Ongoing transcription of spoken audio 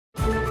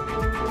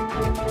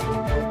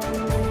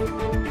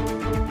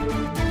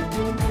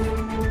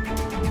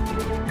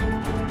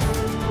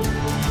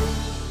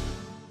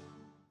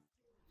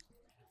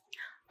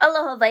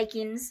Aloha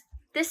Vikings!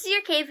 This is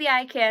your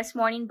KVIKS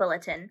Morning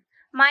Bulletin.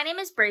 My name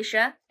is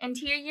Bracia, and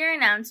here are your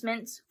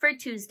announcements for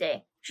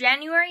Tuesday,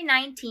 January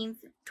 19th,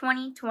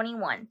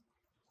 2021.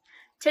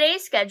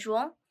 Today's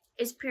schedule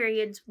is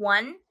periods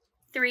 1,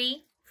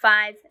 3,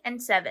 5,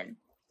 and 7.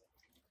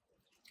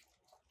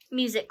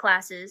 Music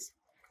classes.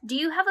 Do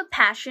you have a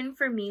passion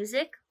for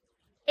music?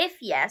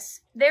 If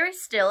yes, there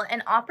is still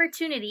an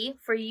opportunity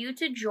for you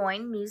to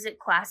join music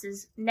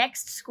classes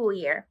next school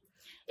year.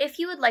 If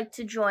you would like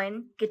to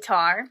join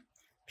guitar,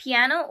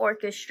 piano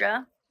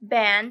orchestra,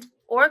 band,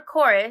 or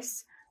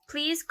chorus,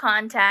 please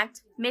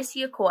contact Miss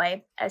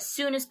Yokoi as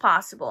soon as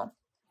possible.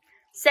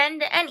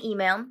 Send an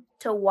email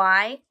to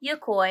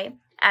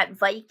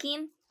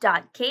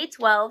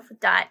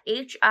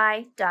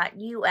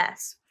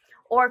yokoi@viking.k12.hi.us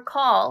or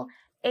call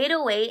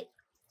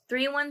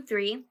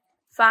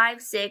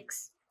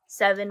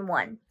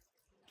 808-313-5671.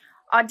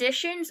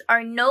 Auditions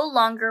are no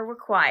longer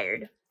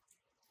required.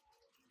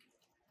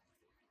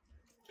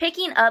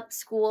 Picking up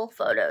school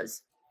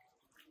photos.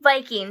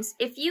 Vikings,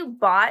 if you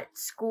bought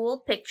school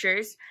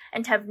pictures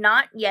and have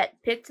not yet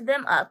picked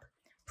them up,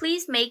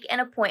 please make an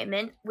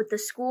appointment with the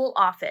school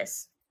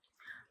office.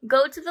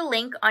 Go to the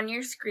link on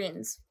your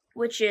screens,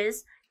 which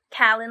is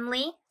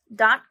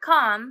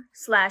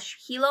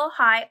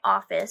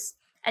calendly.com/hilo-waiakea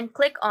and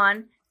click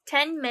on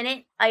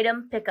 10-minute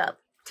item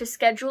pickup to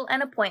schedule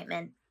an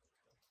appointment.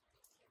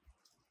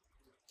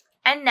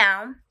 And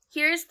now,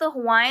 here's the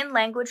Hawaiian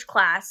language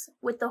class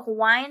with the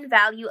Hawaiian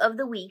value of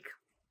the week.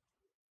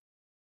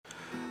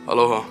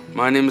 Aloha,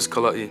 my name is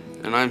Kala'i,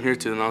 and I'm here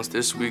to announce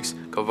this week's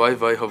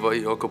Kawaiwai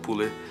Hawaii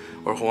Okapule,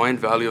 or Hawaiian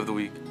value of the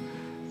week.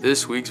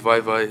 This week's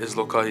Waiwai is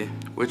lokahi,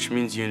 which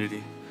means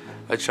unity.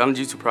 I challenge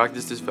you to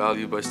practice this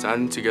value by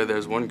standing together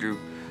as one group,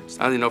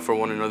 standing up for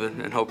one another,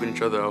 and helping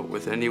each other out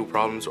with any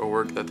problems or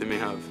work that they may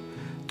have.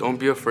 Don't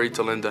be afraid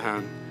to lend a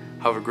hand.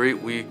 Have a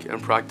great week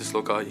and practice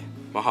lokahi.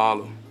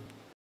 Mahalo.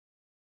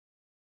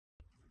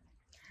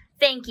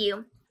 Thank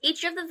you.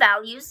 Each of the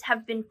values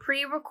have been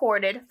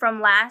pre-recorded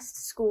from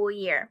last school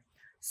year,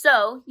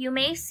 so you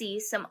may see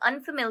some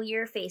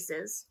unfamiliar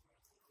faces.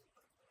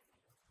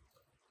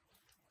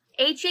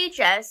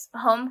 HHS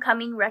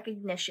Homecoming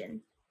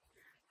Recognition.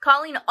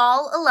 Calling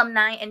all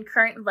alumni and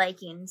current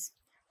Vikings.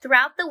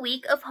 Throughout the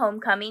week of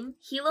homecoming,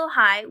 Hilo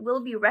High will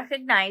be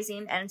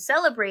recognizing and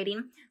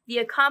celebrating the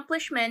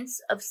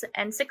accomplishments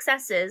and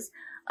successes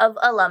of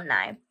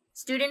alumni,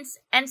 students,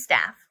 and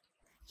staff.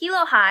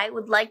 Hilo High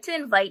would like to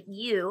invite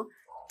you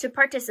to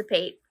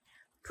participate.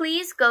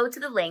 Please go to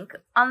the link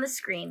on the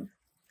screen,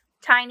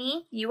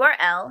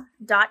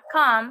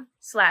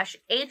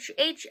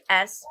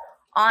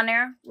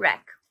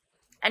 tinyurl.com/HHSHonorRec,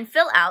 and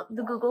fill out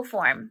the Google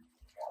form.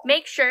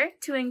 Make sure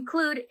to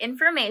include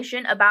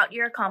information about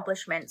your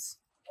accomplishments.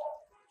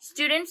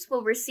 Students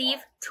will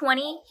receive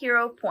 20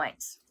 hero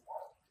points.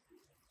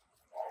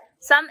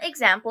 Some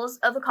examples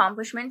of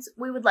accomplishments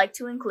we would like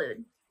to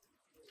include: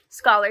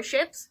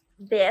 scholarships,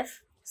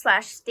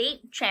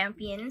 BIF/state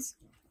champions,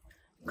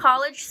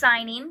 college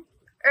signing,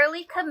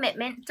 early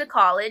commitment to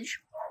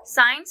college,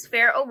 science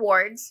fair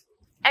awards,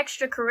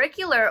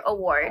 extracurricular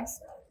awards,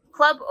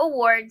 club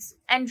awards,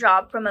 and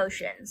job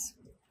promotions,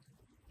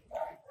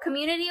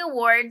 community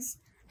awards,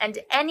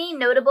 and any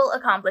notable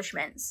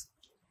accomplishments.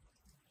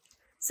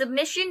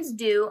 Submissions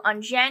due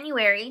on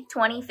January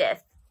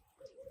 25th.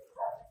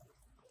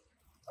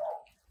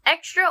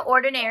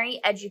 Extraordinary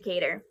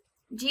educator.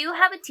 Do you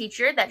have a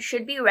teacher that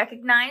should be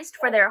recognized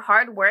for their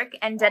hard work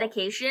and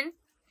dedication?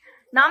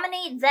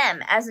 Nominate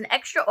them as an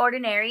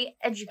extraordinary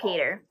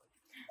educator.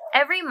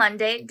 Every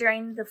Monday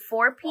during the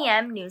 4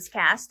 p.m.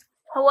 newscast,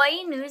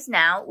 Hawaii News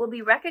Now will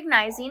be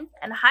recognizing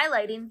and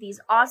highlighting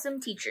these awesome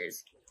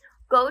teachers.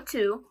 Go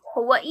to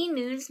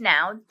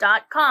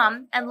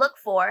hawaiinewsnow.com and look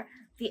for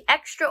the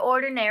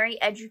Extraordinary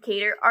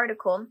Educator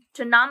article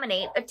to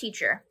nominate a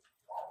teacher.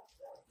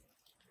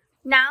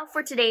 Now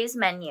for today's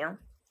menu.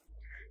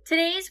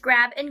 Today's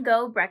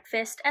grab-and-go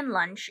breakfast and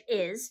lunch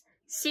is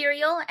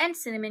cereal and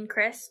cinnamon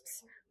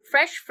crisps,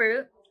 fresh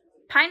fruit,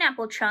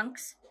 pineapple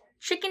chunks,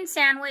 chicken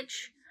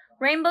sandwich,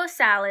 rainbow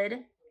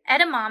salad,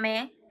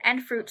 edamame,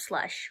 and fruit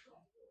slush.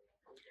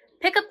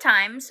 Pickup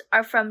times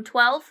are from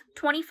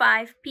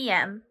 12:25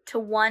 p.m. to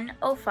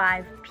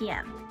 1:05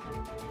 p.m.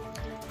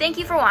 Thank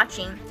you for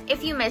watching.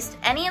 If you missed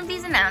any of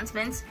these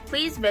announcements,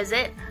 please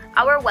visit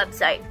our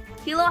website,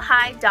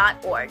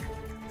 hilo-high.org.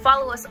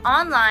 Follow us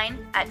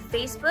online at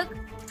Facebook,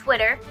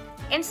 Twitter,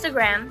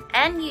 Instagram,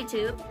 and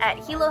YouTube at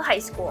Hilo High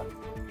School.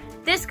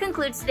 This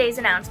concludes today's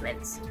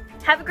announcements.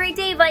 Have a great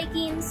day,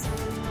 Vikings!